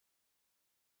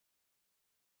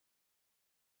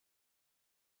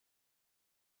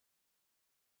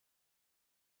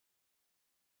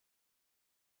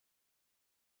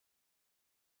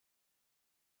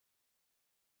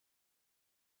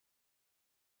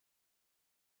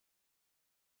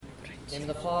In the name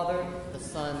of the Father, the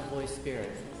Son, the Holy Spirit.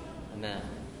 Amen.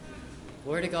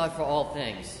 Glory to God for all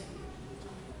things.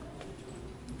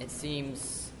 It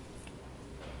seems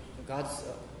in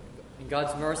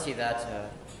God's mercy that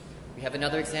we have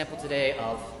another example today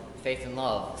of faith and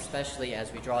love, especially as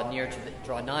we draw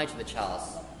nigh to the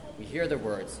chalice. We hear the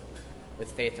words with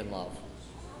faith and love.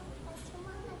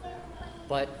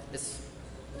 But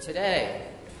today,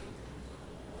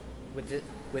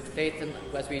 with faith and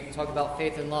as we talk about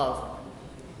faith and love,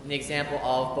 in the example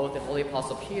of both the Holy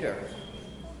Apostle Peter,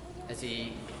 as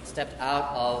he stepped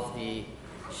out of the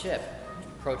ship to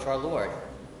approach our Lord,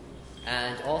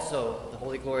 and also the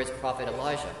Holy Glorious Prophet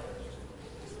Elijah.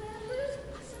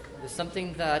 There's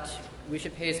something that we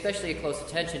should pay especially close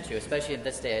attention to, especially in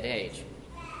this day and age.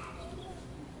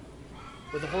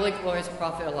 With the Holy Glorious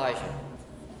Prophet Elijah,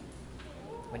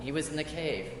 when he was in the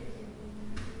cave,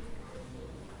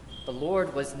 the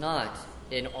Lord was not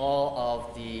in all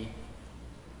of the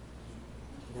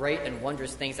great and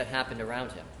wondrous things that happened around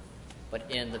him,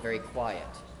 but in the very quiet,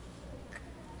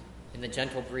 in the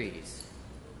gentle breeze.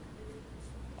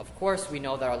 Of course, we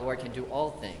know that our Lord can do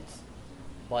all things,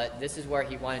 but this is where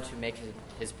he wanted to make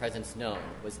his presence known,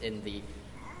 was in the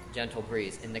gentle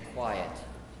breeze, in the quiet,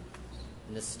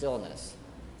 in the stillness,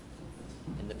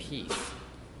 in the peace.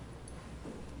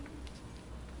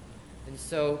 And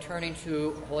so, turning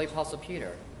to Holy Apostle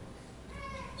Peter,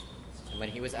 and when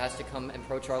he was asked to come and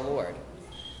approach our Lord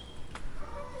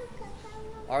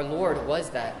was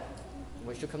that,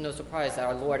 which should come no surprise, that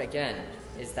our Lord, again,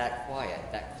 is that quiet,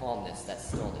 that calmness, that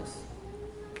stillness,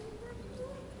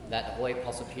 that the Holy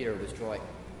Apostle Peter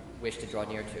wished to draw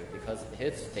near to because of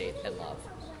his faith and love.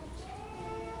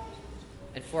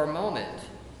 And for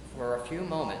a few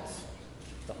moments,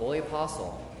 the Holy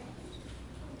Apostle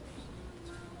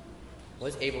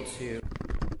was able to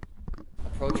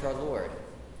approach our Lord,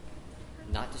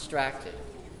 not distracted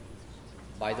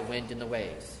by the wind and the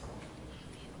waves.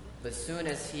 But as soon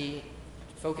as he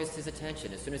focused his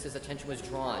attention, as soon as his attention was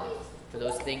drawn to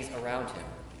those things around him,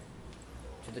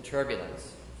 to the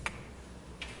turbulence,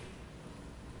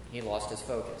 he lost his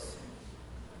focus.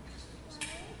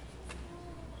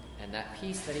 And that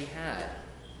peace that he had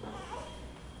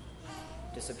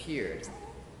disappeared.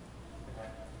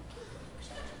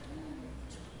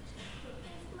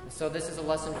 So this is a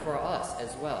lesson for us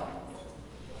as well.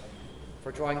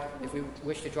 If we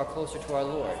wish to draw closer to our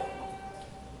Lord,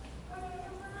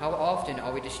 how often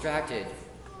are we distracted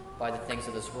by the things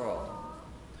of this world,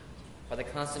 by the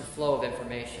constant flow of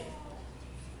information?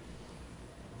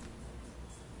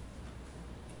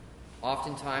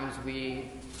 Oftentimes we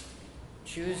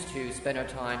choose to spend our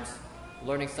times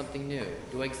learning something new,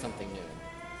 doing something new.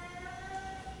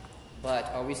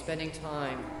 But are we spending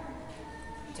time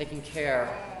taking care,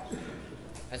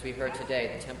 as we heard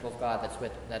today, the temple of God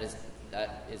that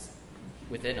is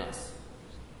within us?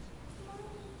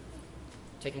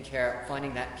 Taking care,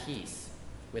 finding that peace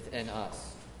within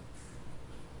us.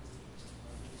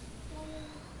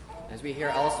 As we hear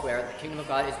elsewhere, the kingdom of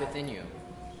God is within you.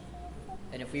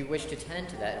 And if we wish to tend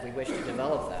to that, if we wish to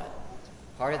develop that,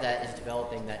 part of that is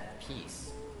developing that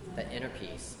peace, that inner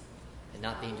peace, and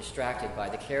not being distracted by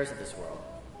the cares of this world.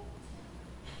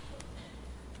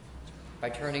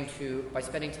 By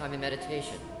spending time in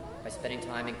meditation, by spending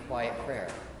time in quiet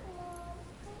prayer.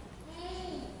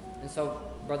 And so,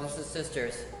 brothers and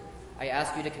sisters, I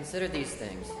ask you to consider these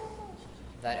things,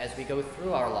 that as we go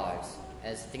through our lives,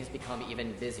 as things become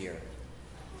even busier,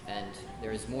 and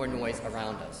there is more noise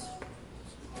around us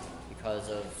because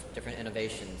of different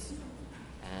innovations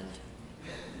and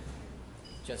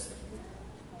just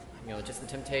the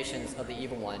temptations of the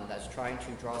evil one that's trying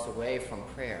to draw us away from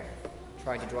prayer,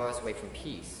 trying to draw us away from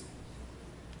peace.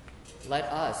 Let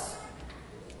us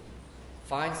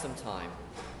find some time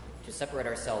to separate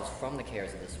ourselves from the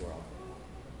cares of this world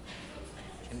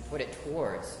and put it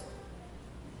towards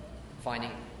finding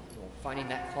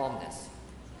that calmness,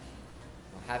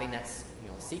 having that,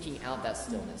 seeking out that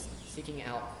stillness, seeking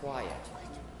out quiet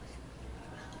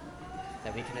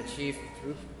that we can achieve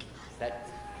through, that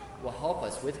will help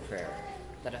us with prayer,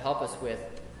 that will help us with,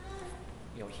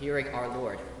 hearing our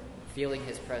Lord, feeling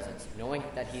his presence, knowing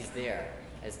that he's there,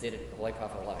 as did the Holy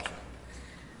Prophet Elijah.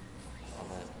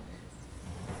 Amen.